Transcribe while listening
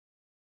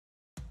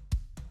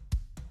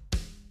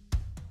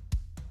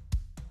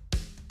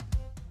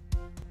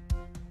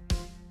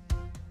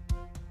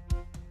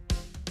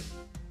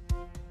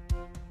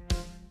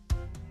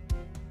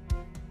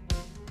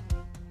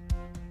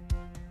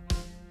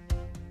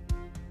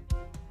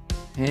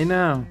Hey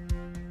now,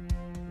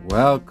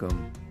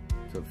 welcome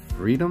to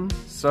Freedom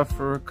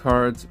Sufferer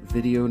Cards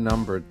video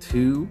number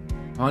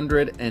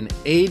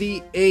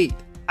 288.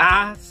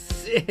 I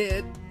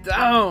sit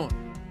down,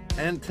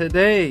 and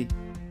today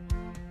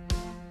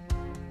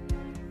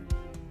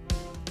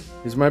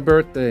is my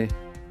birthday,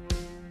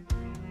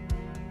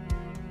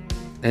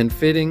 and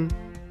fitting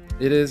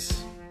it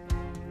is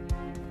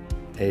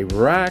a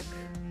RAK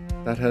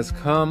that has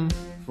come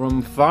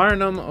from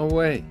Farnum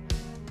away.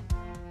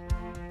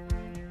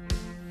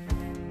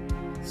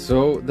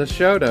 So the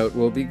shout out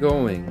will be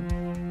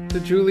going to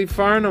Julie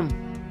Farnum.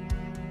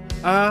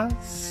 I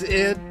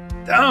sit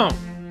down.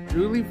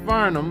 Julie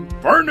Farnum,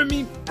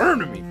 Farnum-y,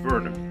 Farnum-y,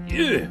 Farnum-y,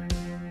 yeah.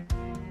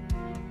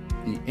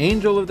 The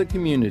angel of the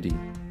community.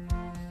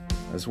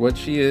 That's what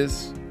she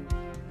is.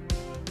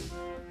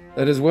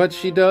 That is what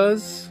she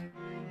does.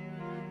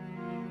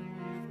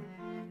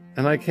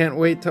 And I can't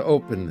wait to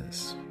open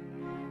this.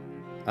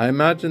 I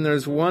imagine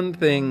there's one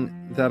thing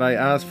that I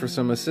asked for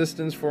some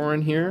assistance for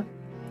in here.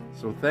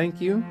 So thank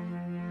you.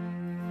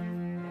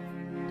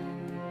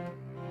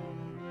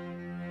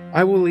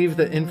 I will leave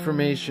the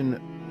information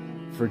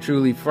for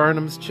Julie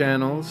Farnum's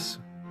channels,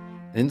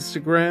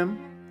 Instagram,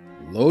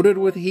 loaded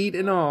with heat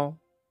and all,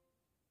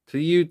 to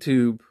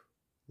YouTube,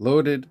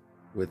 loaded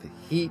with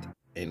heat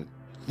and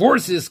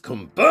forces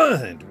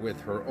combined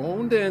with her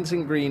own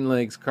Dancing Green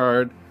Legs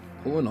card,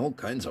 pulling all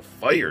kinds of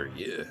fire,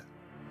 yeah.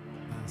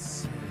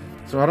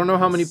 So I don't know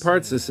how many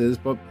parts this is,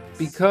 but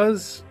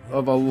because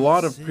of a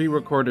lot of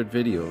pre-recorded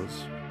videos,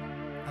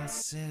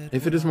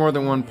 if it is more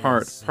than one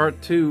part,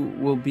 part 2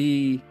 will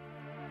be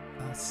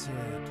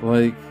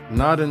like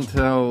not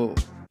until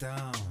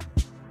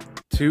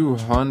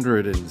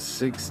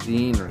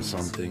 216 or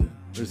something.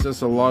 There's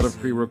just a lot of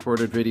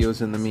pre-recorded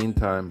videos in the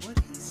meantime.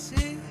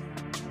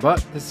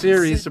 But the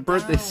series, the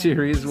birthday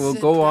series, will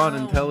go on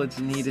until it's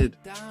needed.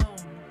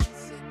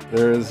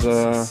 There's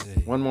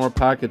one more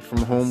package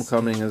from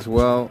Homecoming as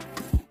well.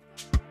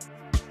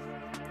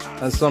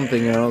 As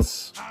something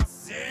else.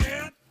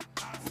 A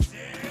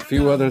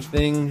few other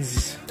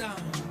things.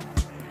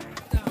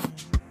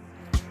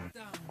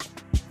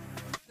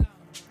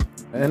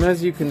 And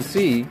as you can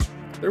see,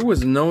 there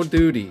was no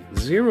duty,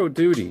 zero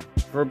duty,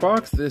 for a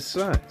box this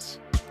size.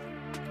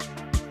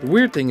 The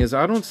weird thing is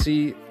I don't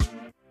see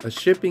a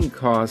shipping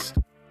cost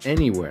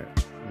anywhere.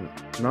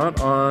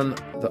 Not on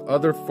the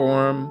other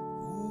form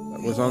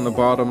that was on the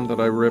bottom that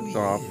I ripped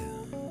off.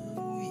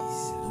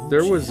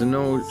 There was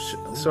no,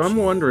 so I'm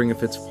wondering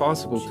if it's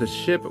possible to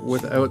ship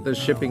without the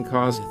shipping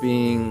cost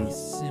being,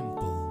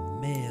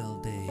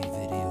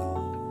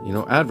 you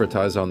know,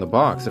 advertised on the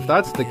box. If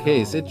that's the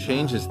case, it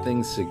changes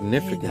things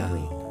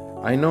significantly.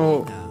 I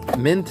know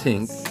Mint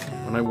Ink,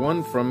 when I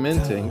won from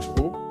Mint Ink,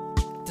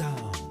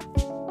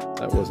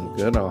 that wasn't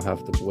good, I'll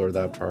have to blur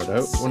that part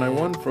out. When I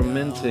won from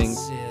Mint Ink,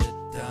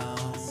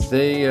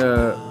 they,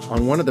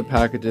 on one of the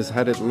packages,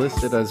 had it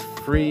listed as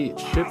free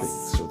shipping,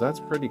 so that's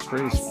pretty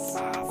crazy.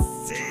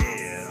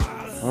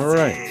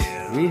 Alright,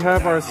 we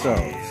have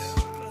ourselves.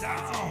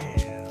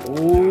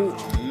 Oh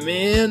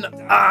man,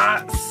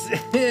 I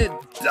sit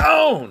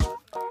down!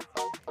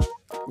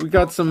 We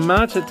got some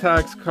Match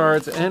Attacks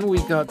cards and we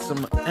got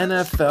some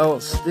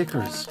NFL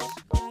stickers.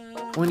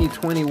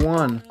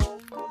 2021.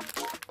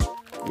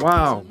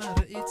 Wow.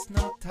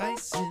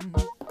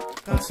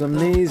 That's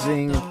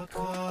amazing.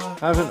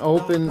 Haven't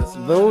opened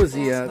those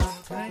yet.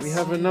 We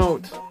have a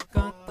note.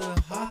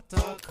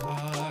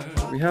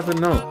 We have a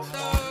note.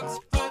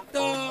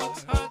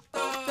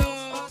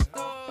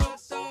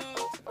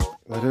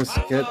 Let us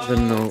get the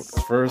note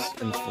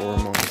first and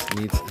foremost.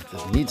 It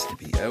needs to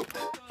be out.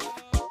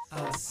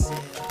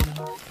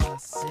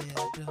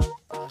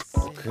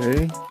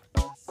 Okay.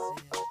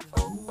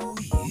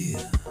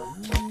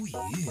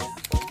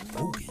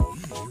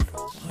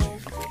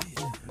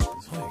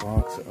 This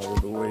box out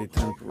of the way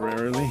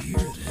temporarily.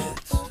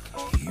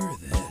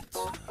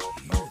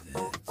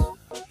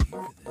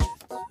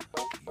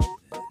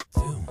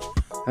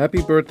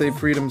 Happy birthday,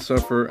 Freedom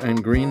Sufferer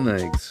and Green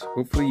Legs.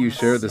 Hopefully you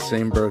share the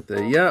same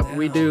birthday. Yeah,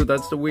 we do.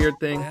 That's the weird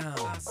thing.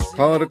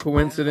 Call it a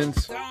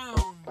coincidence.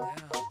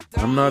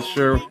 I'm not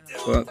sure,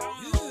 but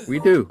we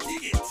do.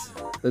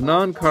 The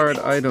non-card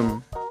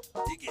item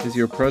is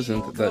your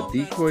present that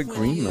Decoy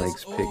Green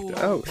Legs picked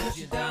out.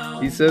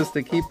 He says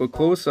to keep a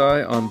close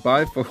eye on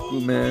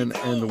Bifocal Man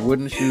and the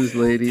Wooden Shoes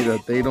Lady,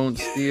 that they don't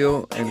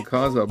steal and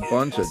cause a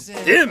bunch of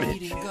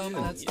damage.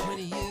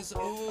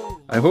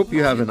 I hope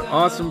you have an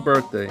awesome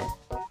birthday.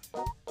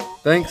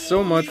 Thanks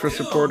so much for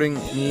supporting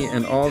me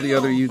and all the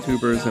other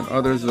YouTubers and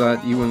others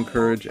that you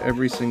encourage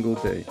every single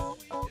day.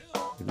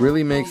 It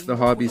really makes the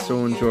hobby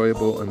so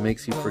enjoyable and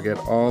makes you forget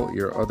all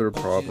your other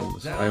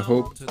problems. I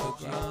hope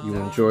you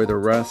enjoy the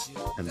rest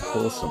and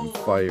pull some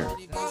fire.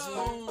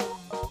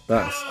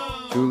 Best,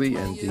 Julie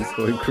and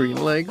Decoy Green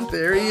Legs.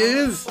 There he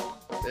is!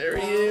 There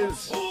he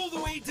is!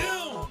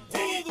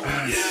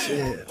 Ah,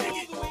 shit.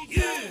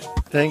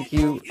 Thank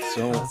you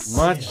so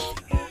much.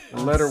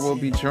 The letter will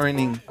be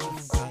joining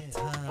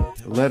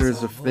the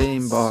Letters of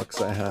Fame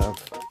box I have.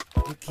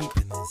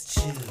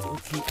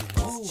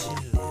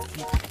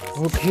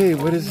 Okay,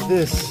 what is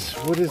this?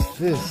 What is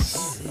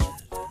this?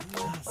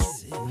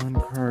 One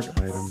card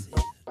item.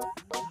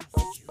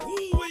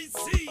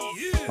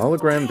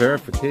 Hologram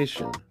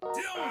verification.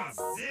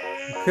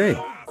 Okay.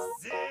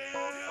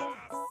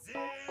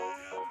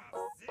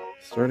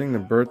 Starting the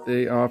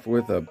birthday off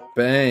with a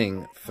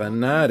bang.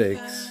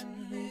 Fanatics.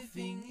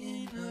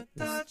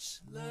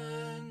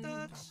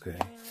 Okay,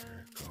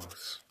 here it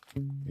goes.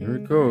 Here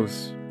it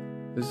goes.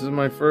 This is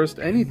my first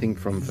anything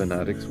from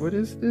Fanatics. What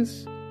is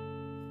this?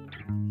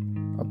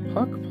 A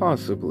puck,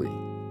 possibly.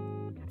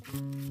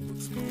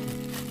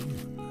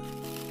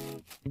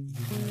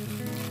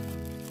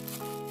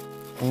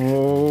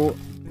 Oh,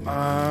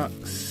 I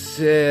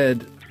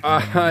said,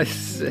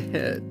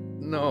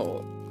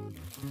 no.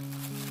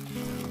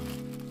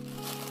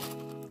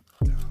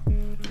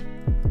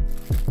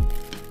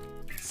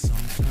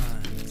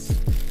 Sometimes a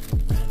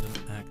random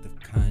act of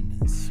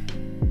kindness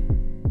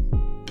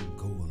can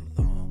go a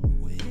long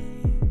way.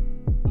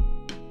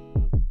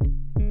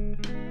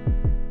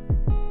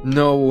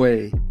 No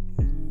way.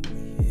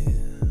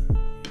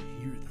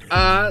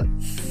 I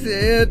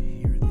said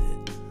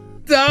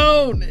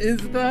down.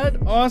 Is that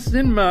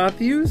Austin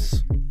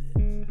Matthews?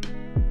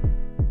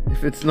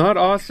 If it's not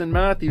Austin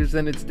Matthews,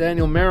 then it's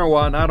Daniel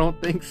Marawa, and I don't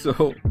think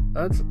so.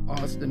 That's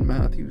Austin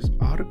Matthews'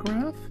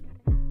 autograph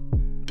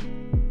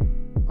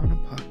on a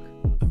puck.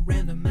 A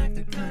random act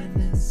of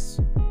kindness.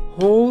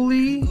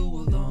 Holy. Go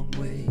a long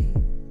way.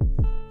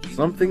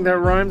 Something that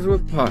rhymes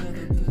with puck.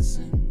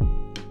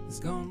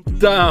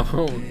 Down.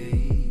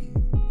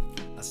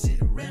 I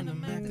said a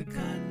random act of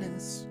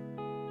kindness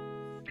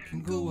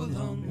can go a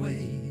long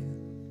way.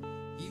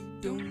 You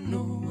don't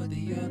know what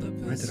the other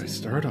person. Why did I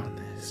start on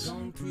this?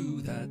 Gone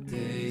through that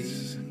day. This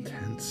is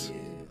intense.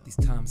 These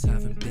times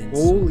haven't been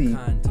Holy. so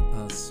kind to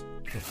us.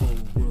 The whole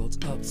world's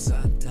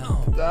upside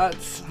down.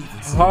 That's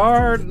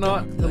hard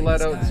not to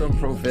let out some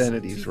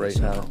profanities right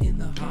now. In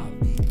the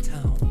heartbeat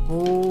town.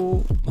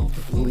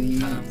 Holy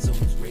Time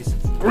zones racing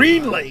through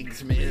green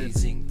legs, man.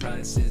 raising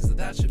prices,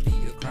 that should be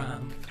a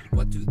crime.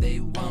 What do they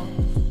want?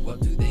 What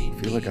do they need?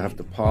 I feel like I have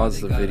to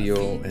pause the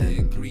video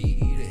and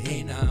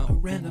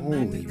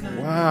holy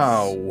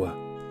wow.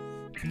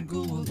 Can go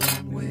a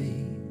long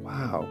way.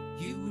 Wow.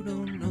 You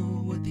don't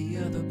know what the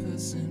other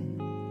person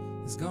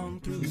has gone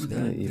through Who's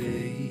gonna that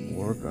even day.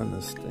 work on the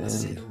I said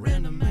stand? a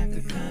random act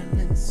of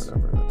kindness.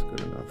 Whatever, that's good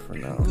enough for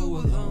now. Go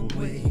a long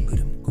way. Look at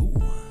him go.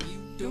 You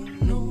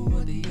don't know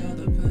what the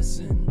other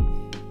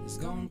person has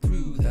gone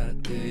through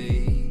that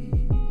day.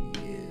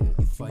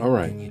 You fight All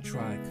right. and you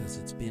try 'cause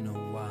it's been a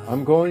while.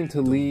 I'm going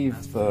to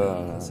leave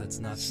the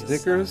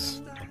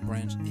stickers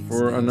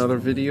for another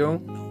video.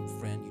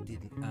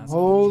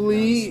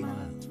 Holy,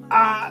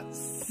 I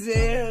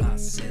said.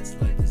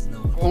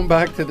 Going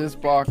back to this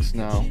box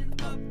now.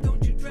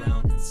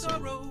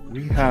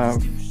 We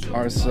have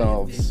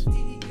ourselves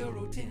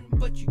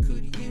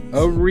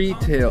a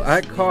retail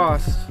at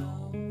cost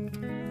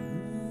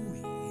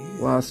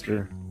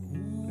blaster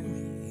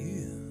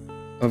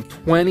of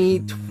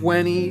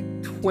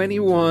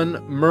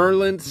 2020-21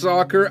 Merlin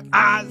Soccer.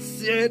 I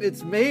said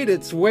it's made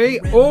its way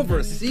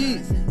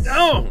overseas.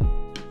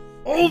 Down.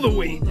 All the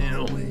way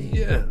down.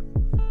 Yeah.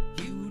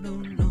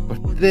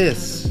 But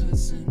this,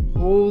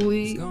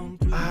 holy,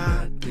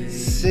 I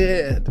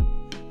said.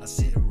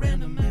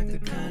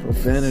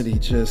 Profanity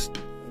just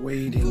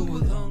waiting.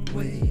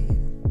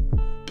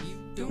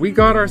 We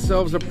got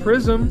ourselves a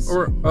Prism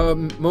or a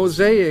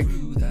Mosaic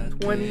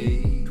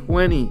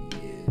 2020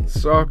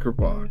 soccer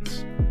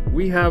box.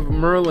 We have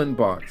Merlin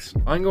box.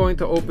 I'm going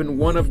to open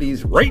one of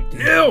these right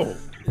now.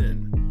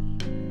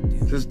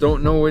 Just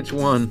don't know which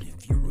one.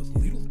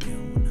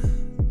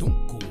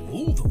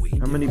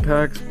 How many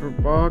packs per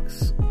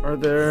box are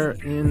there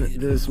in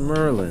this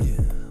Merlin?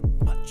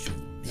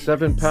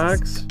 7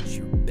 packs?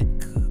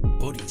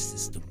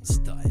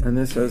 And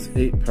this has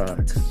 8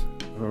 packs.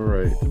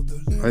 Alright.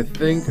 I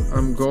think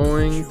I'm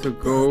going to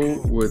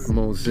go with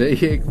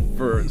Mosaic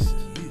first.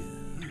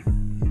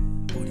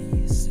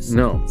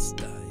 No.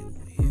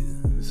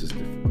 This is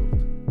difficult.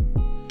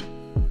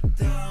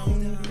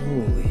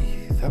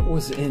 Holy, that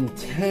was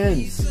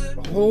intense.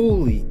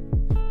 Holy.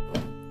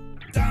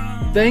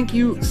 Thank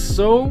you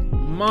so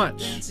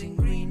much.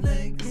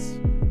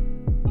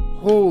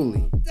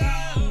 Holy.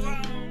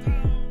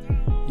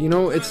 You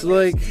know, it's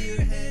like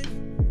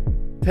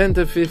 10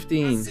 to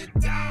 15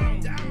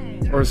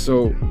 or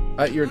so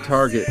at your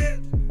Target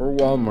or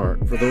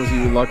Walmart for those of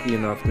you lucky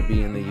enough to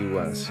be in the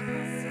US.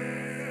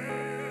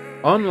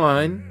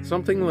 Online,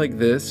 something like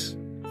this,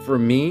 for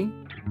me,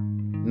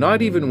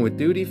 not even with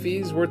duty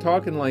fees, we're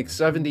talking like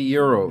 70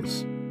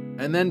 euros.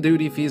 And then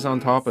duty fees on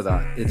top of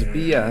that. It's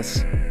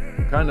BS.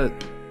 Kind of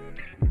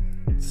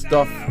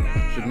stuff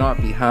should not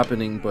be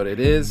happening, but it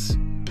is.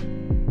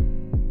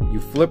 You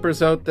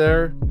flippers out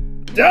there,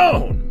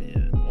 down,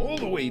 man, all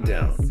the way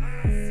down.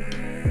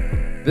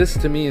 This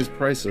to me is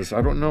priceless.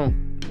 I don't know.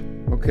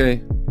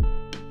 Okay.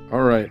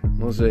 All right,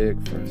 Mosaic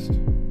first.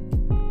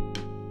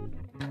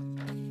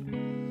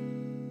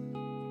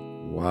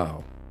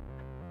 Wow.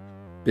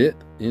 Bit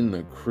in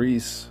the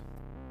crease.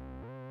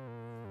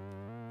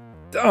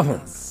 Dumb.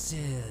 I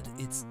said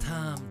it's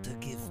time to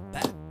give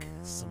back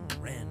some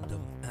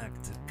random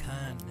act of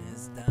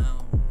kindness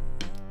down.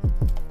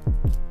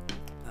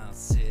 I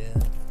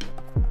said,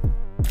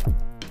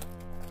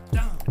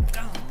 down.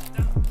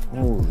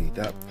 Holy,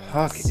 that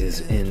puck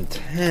is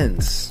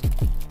intense.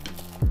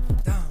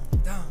 Down.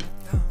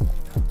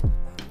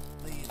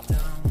 Lay it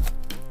down.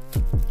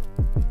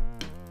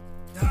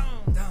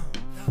 Down.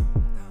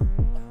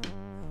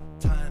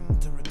 Time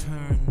to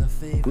return the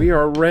favor. We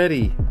are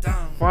ready.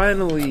 Down.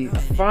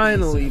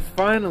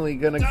 Finally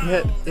gonna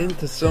get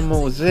into some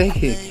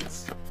Mosaic.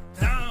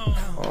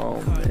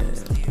 Oh man.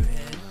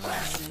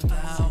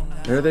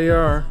 There they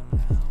are.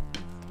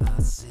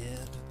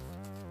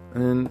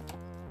 And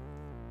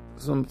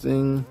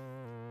something.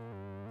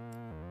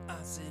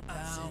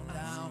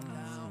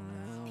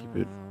 Keep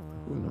it.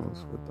 Who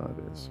knows what that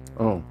is?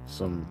 Oh,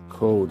 some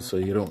code so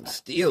you don't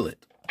steal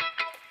it.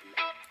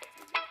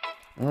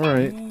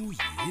 Alright.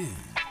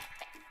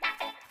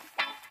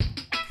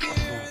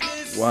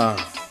 Wow.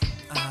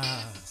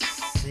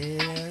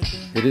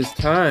 It is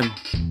time.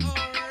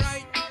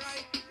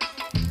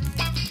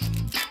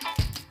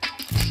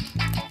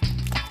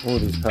 Oh,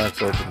 these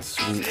packs open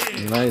sweet.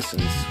 Nice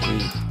and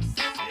sweet.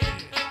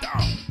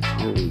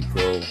 Here we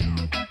go.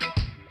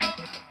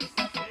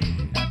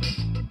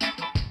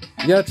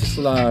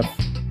 Vyacheslav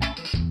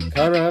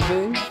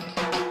Karaviev?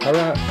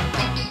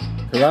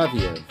 Probably.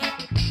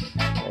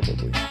 Wow,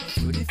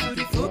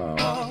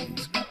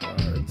 these cards.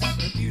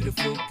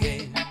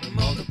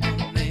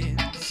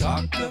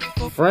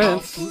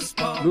 France,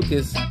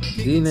 Lucas,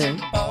 Dine,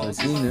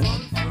 Medina.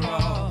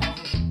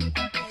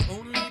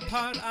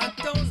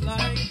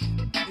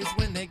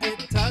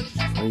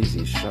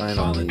 Crazy shine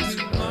on these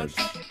cards.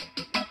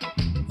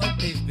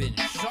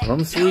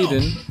 From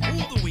Sweden,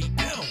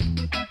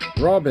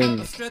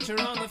 Robin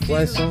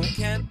Poisson.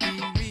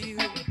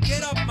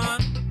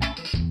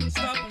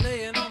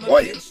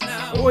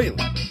 Oil.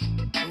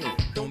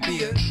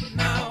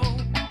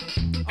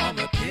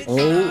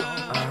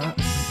 Oh,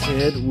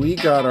 Sid, we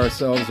got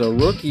ourselves a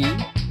rookie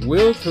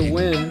will to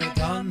win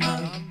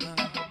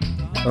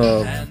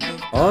of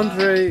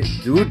Andre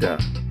Duda,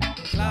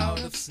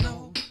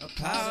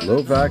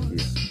 Slovakia.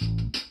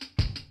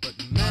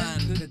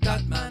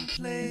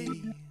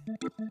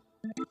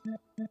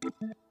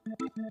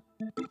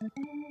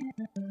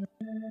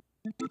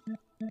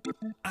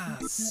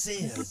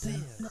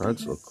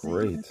 Cards look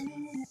great.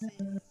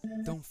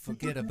 Don't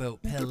forget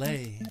about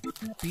Pele.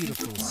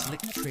 Beautiful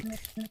slick trick.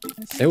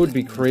 It would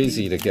be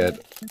crazy to get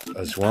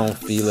a João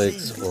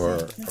Felix or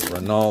a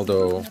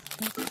Ronaldo.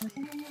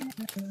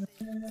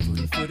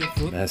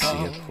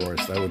 Messi, of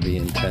course, that would be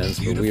intense,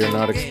 but we are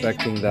not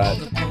expecting that.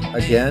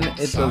 Again,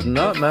 it does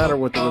not matter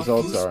what the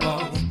results are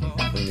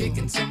for me.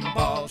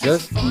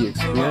 Just the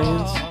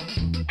experience,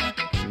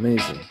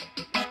 amazing.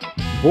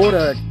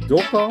 Borak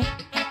Doka.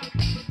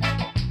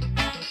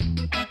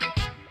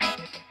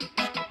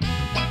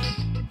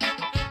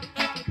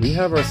 We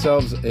have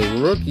ourselves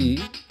a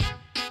rookie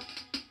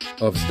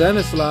of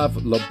Stanislav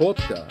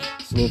Lobotka,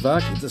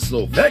 Slovakia. It's a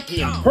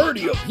Slovakian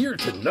party up here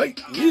tonight.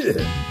 Yeah.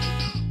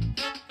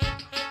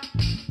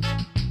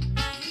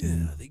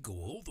 Yeah, they go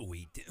all the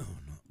way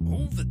down,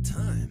 all the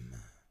time.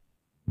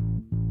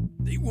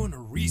 They want a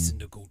reason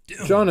to go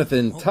down.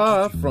 Jonathan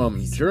Ta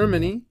from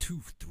Germany.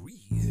 2, 3,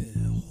 yeah,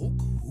 Hulk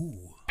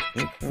who?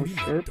 Look how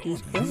sharp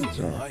these cards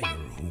are.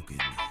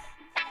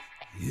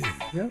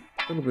 Yep,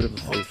 a little bit of a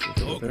face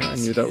reveal there. I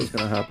knew that was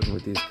going to happen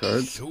with these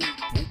cards. Ooh.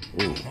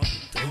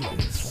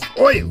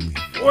 Oil!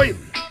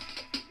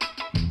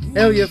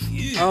 Elif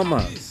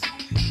Almaz.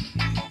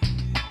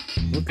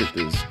 Look at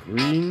this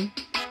green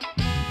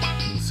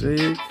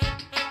Mosaic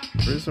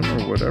prism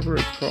or whatever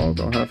it's called.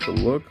 I'll have to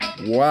look.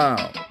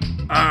 Wow.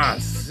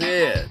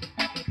 Sid.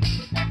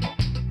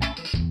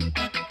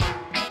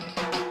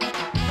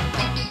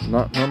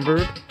 Not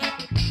numbered.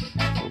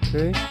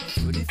 Okay.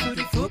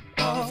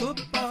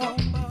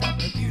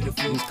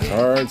 These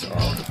cards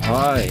are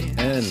high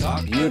and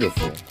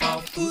beautiful.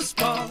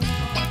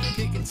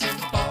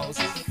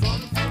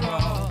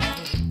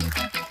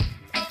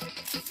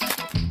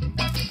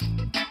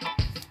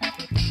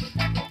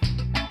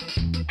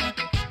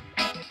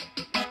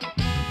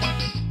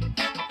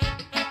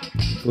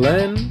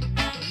 Glenn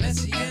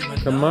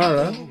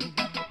Kamara,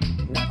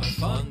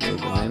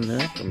 there's a name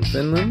there, from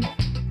Finland.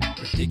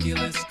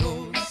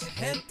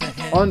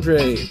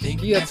 Andre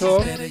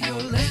Giatov.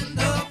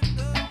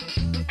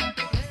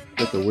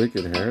 Got the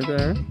wicked hair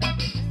there.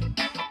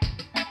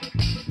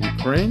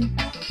 Ukraine.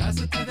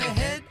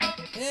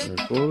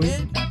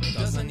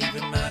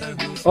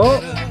 Oh,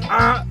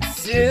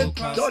 Sid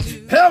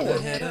Dutch Power.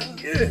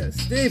 Yeah,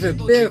 Steven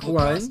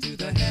Bergwijn.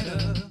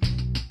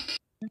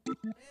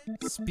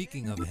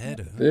 Speaking of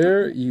header,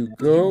 there you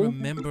go.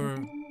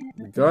 Remember,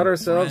 we got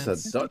ourselves a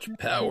Dutch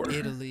Power.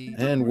 Italy,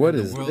 and what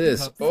is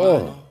this?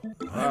 Oh,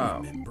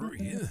 wow.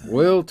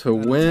 Will to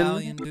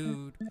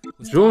win.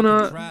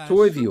 Jonah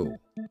Toivio.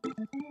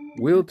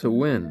 Will to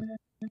win.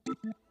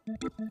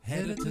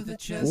 Headed to the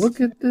chest.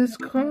 Look at this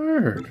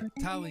card.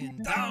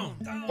 Italian down.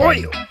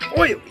 Oily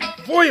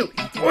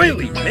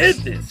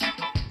madness.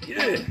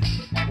 Yeah.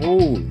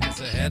 Oh,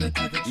 So headed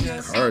to the these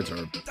chest. cards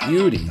are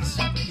beauties.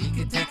 He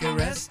can take a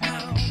rest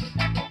now.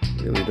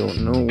 Really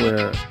don't know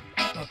where A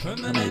how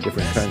permanent many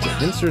different rest kinds of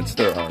now. inserts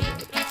there are.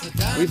 But So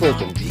down we've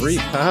opened 3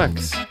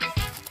 packs.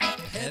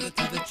 Headed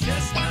to the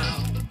chest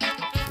now.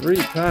 3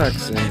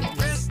 packs, and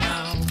Rest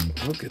now.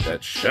 look at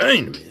that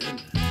shine, man.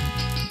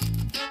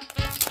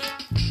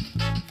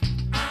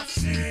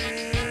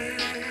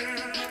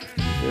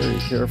 Be very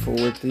careful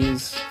with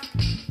these.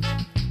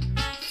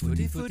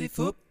 Footy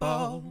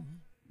football.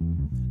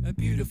 A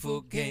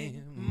beautiful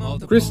game.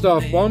 Multiple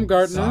Christoph names.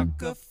 Baumgartner.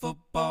 Soccer,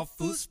 football,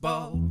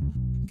 foosball.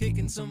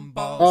 Kicking some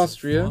balls.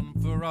 Austria. One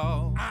for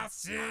all.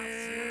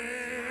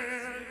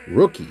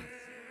 Rookie.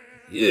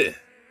 Yeah.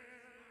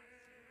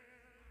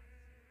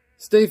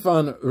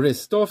 Stefan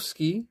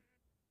Ristovski,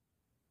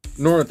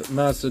 North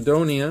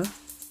Macedonia.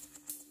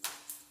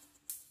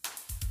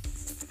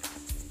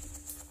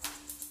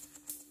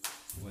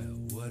 Well,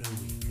 what do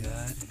we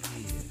got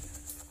here?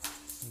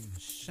 Some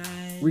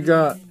shiny, We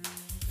got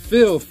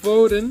Phil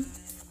Foden,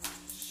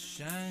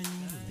 shiny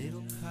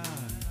little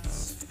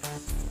cards.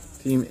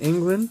 Team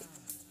England.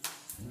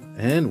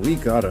 And we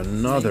got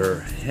another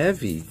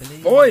heavy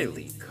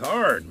foily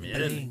card,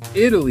 man.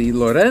 Italy,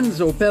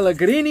 Lorenzo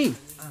Pellegrini.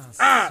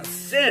 I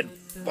said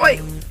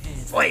foily.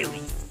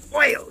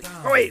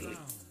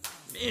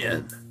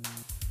 Man.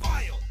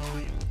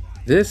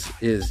 This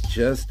is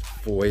just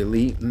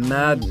foily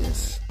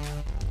madness.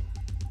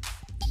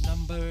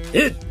 Number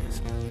It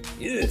is.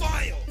 Yeah.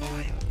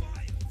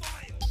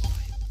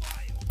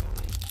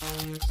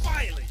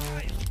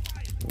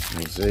 Those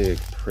mosaic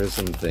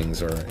prism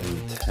things are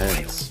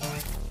intense.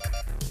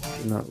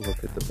 Do not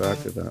look at the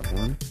back of that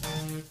one.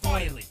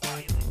 I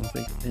don't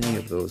think any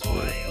of those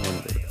were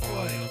numbered.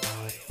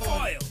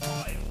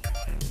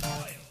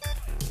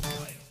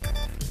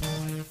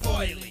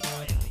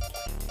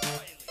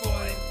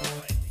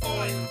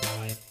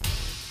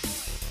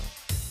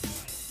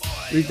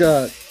 We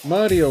got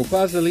Mario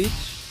Pasalic,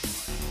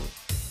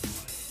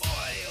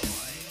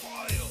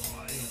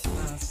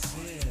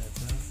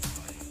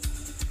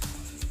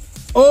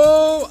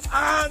 oh,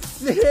 I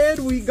said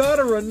we got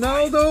a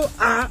Ronaldo.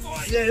 I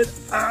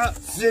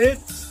said,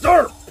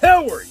 star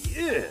power,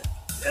 yeah.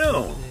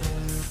 Down.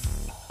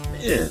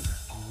 Man,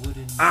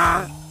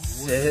 I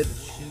said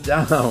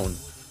down.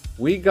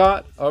 We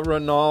got a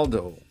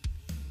Ronaldo.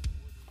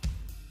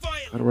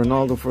 Got a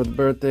Ronaldo for the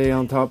birthday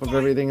on top of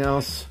everything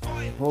else.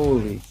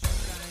 Holy.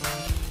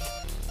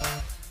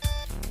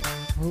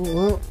 Oh,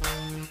 well.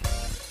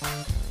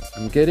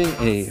 I'm getting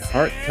a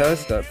heart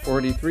test at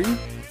 43.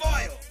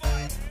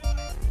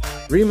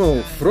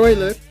 Remo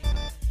Freuler,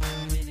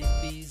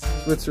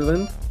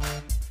 Switzerland.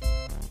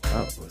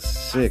 That was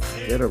sick.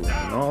 Get a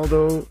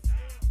Ronaldo.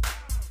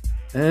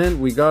 And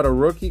we got a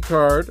rookie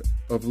card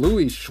of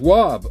Louis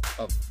Schwab,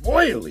 a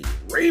foily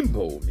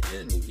rainbow,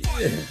 man.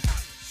 Yeah.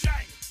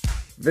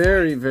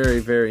 Very, very,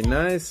 very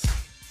nice.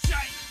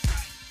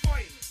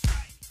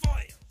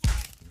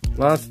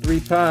 Last 3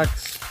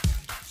 packs.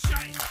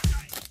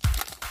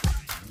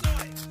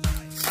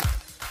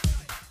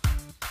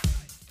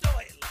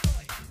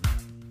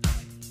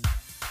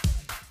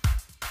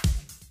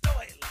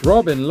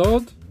 Robin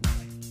Lod,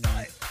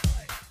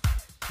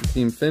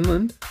 Team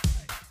Finland.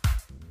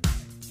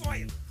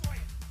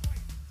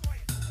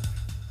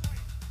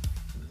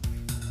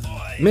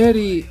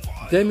 Mary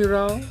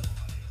Demiral,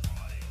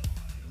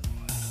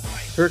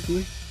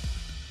 Turkey.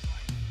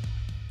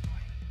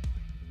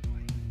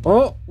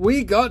 Oh,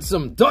 we got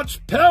some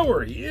Dutch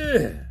power,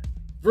 yeah.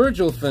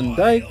 Virgil van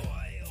Dijk.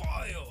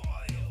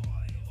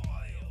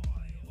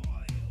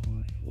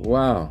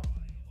 Wow.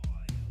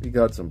 We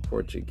got some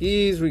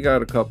Portuguese. We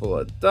got a couple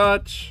of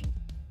Dutch.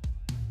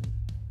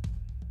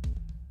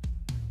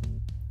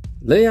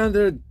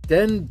 Leander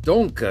Den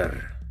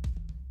Donker.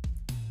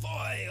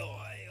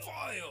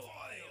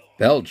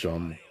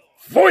 Belgium.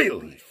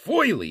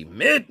 Foily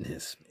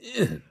madness,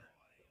 man.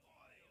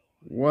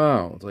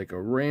 Wow, it's like a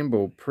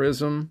rainbow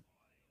prism.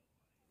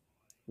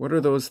 What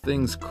are those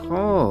things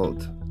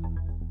called?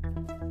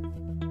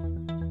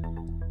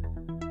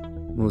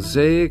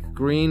 Mosaic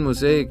Green,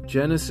 Mosaic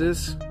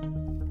Genesis.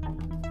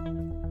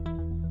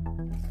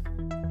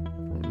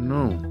 Oh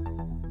no.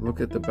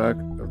 Look at the back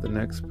of the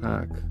next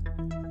pack.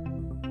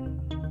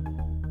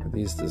 Are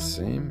these the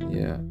same?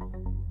 Yeah.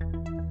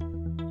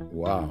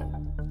 Wow.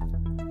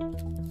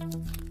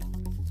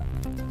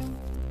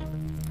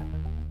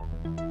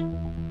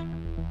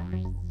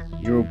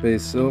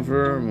 Euro-base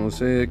silver,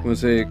 Mosaic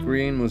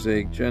Green,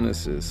 Mosaic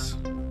Genesis.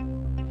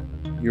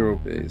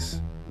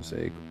 Euro-base,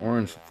 Mosaic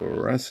orange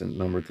fluorescent,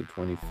 numbered to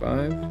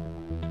 25.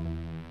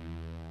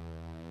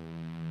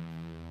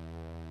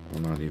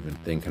 I'm not even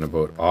thinking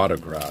about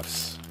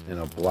autographs in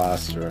a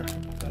blaster.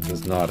 That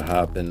does not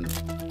happen.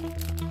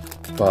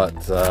 But,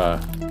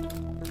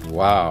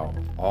 wow.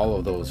 All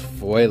of those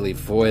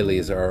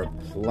foilies are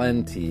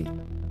plenty.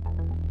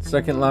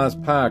 Second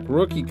last pack.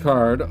 Rookie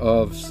card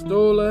of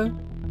Stole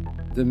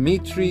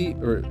Dimitri,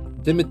 or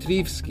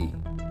Dimitrievski,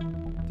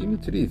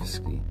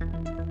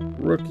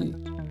 rookie,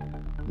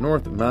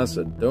 North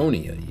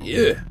Macedonia,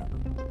 yeah.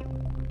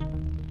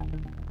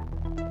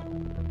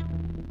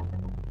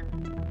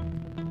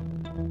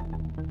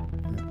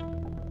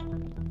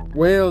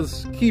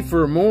 Wales,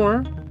 Kiefer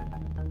Moore.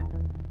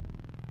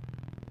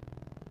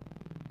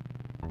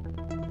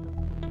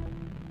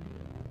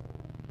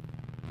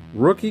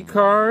 Rookie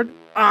card.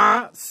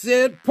 I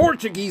said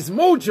Portuguese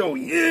mojo.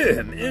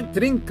 Yeah, man.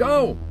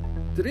 Trincão.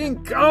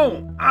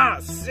 I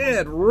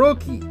said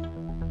rookie.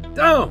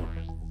 Down.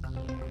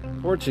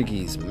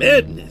 Portuguese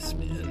madness,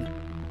 man.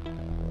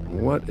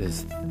 What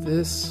is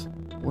this?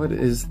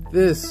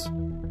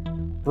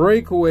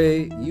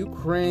 Breakaway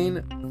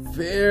Ukraine.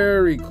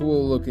 Very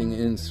cool looking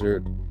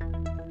insert.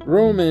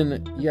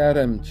 Roman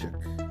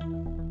Yaremchuk.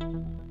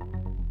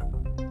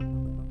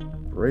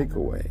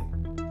 Breakaway.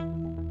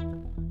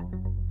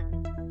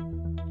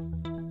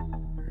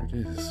 There it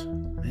is.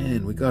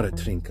 Man, we got a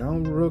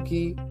Trincão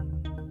rookie.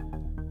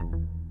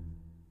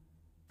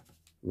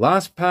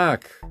 Last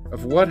pack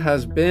of what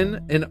has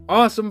been an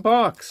awesome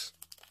box.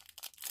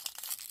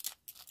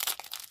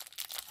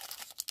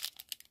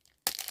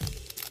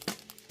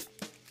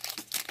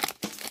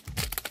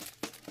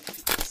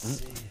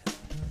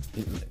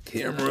 In the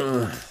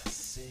camera.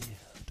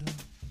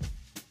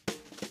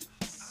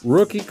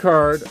 Rookie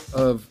card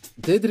of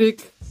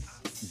Didrik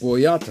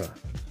Boyata.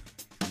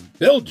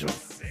 Belgium.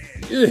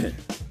 Yeah.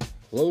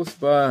 Close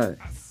by.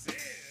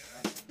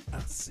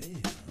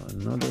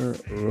 Another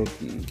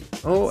rookie.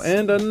 Oh,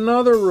 and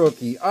another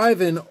rookie.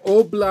 Ivan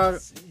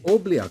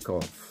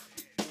Obliakov.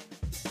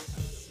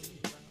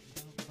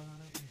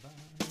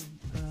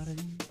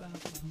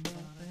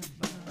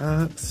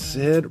 I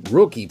said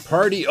rookie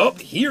party up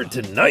here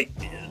tonight,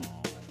 man.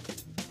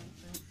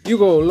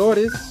 Hugo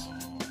Loris.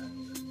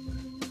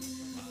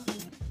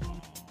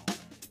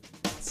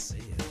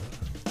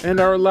 And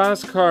our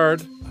last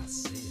card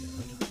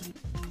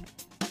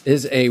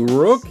is a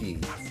rookie.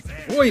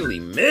 Oily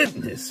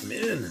madness,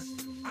 man.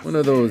 One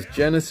of those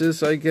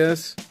Genesis, I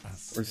guess.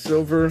 Or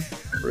silver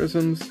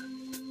prisms.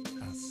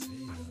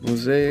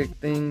 Mosaic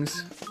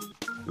things.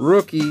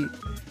 Rookie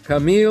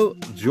Kamil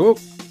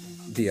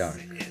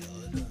Jotsviak.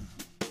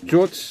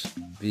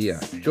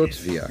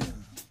 Jotsviak.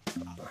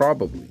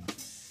 Probably.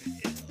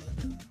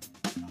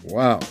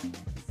 Wow.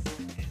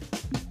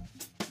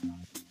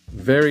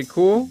 Very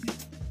cool.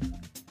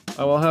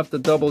 I will have to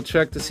double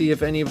check to see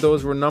if any of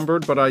those were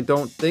numbered, but I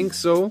don't think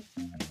so.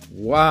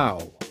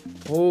 Wow.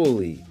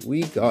 Holy,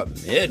 we got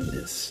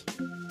madness.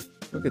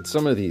 Look at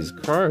some of these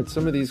cards,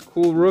 some of these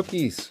cool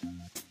rookies.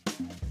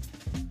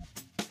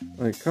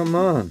 Like, come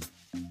on.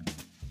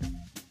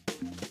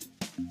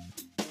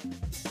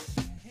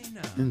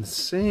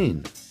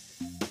 Insane.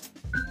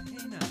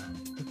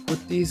 Look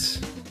what these,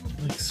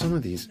 like some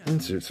of these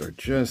inserts are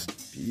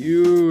just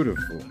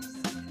beautiful.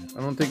 I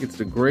don't think it's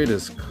the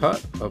greatest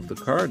cut of the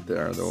card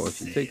there, though,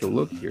 if you take a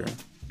look here.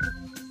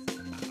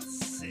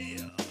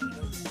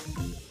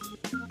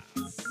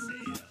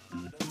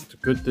 It's a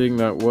good thing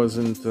that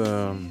wasn't,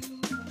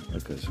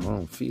 like a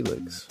João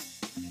Felix.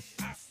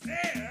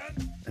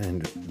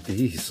 And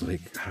these,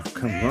 like, oh,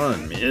 come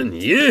on, man,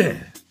 yeah!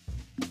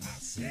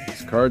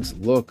 These cards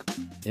look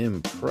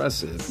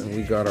impressive. And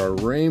we got our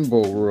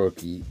rainbow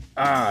rookie.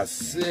 Ah,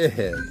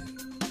 Sid.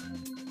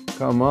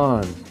 Come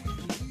on.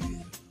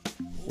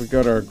 We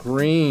got our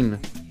green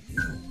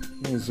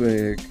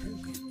Mosaic.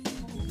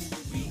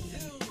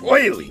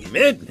 Oily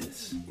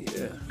madness.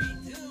 Yeah.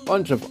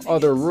 Bunch of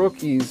other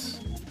rookies.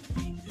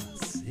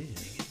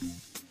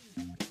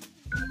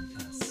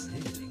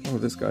 Oh,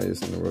 this guy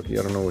isn't a rookie.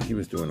 I don't know what he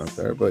was doing up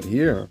there. But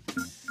here,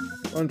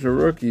 bunch of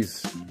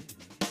rookies.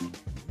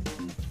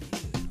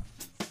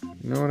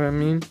 You know what I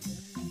mean?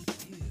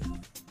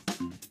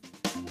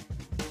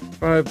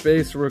 5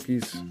 base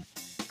rookies.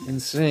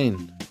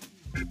 Insane.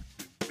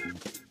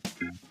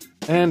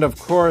 And of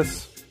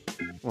course,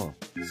 well,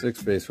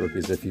 6 base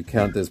rookies if you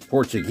count this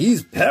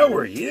Portuguese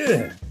power,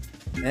 yeah.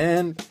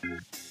 And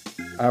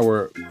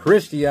our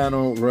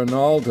Cristiano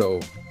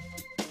Ronaldo,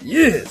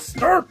 yeah,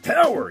 star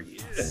power,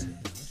 yeah.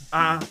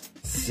 I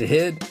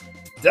said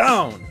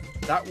down.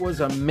 That was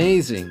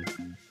amazing.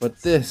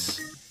 But this,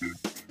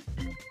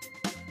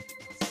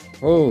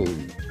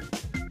 holy.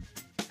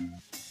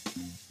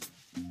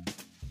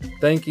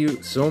 Thank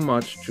you so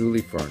much,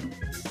 Julie Farnum.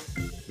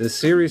 This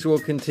series will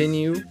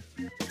continue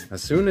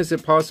as soon as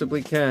it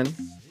possibly can,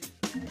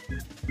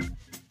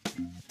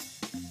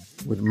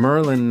 with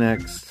Merlin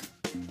next.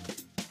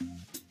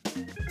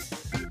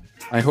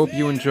 I hope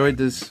you enjoyed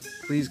this.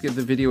 Please give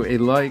the video a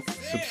like,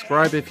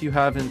 subscribe if you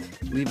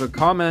haven't, leave a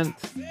comment.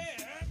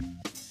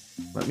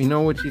 Let me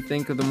know what you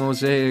think of the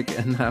mosaic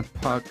and that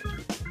puck.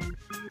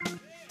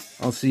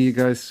 I'll see you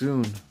guys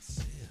soon.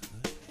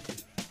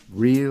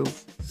 Real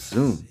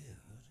soon.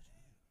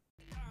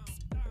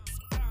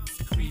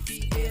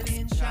 Creepy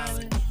alien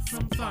challenge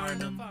from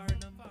Farnum.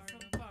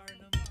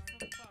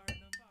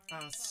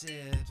 I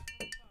said,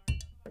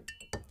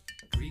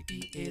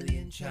 creepy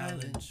alien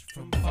challenge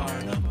from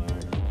Farnum.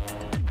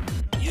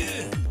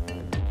 Yeah!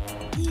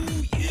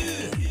 Ooh,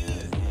 yeah!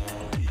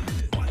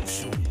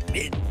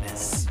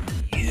 Midness,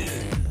 yeah.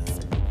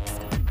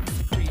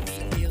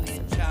 Creepy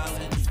alien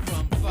challenge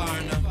from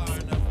Farnum.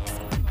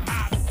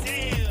 I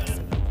said,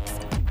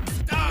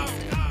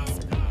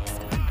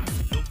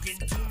 look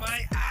into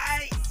my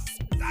eyes.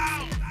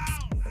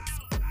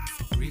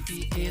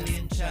 Creepy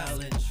alien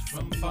challenge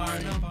from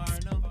Farnum.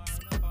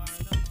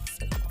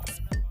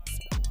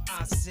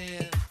 I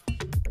said.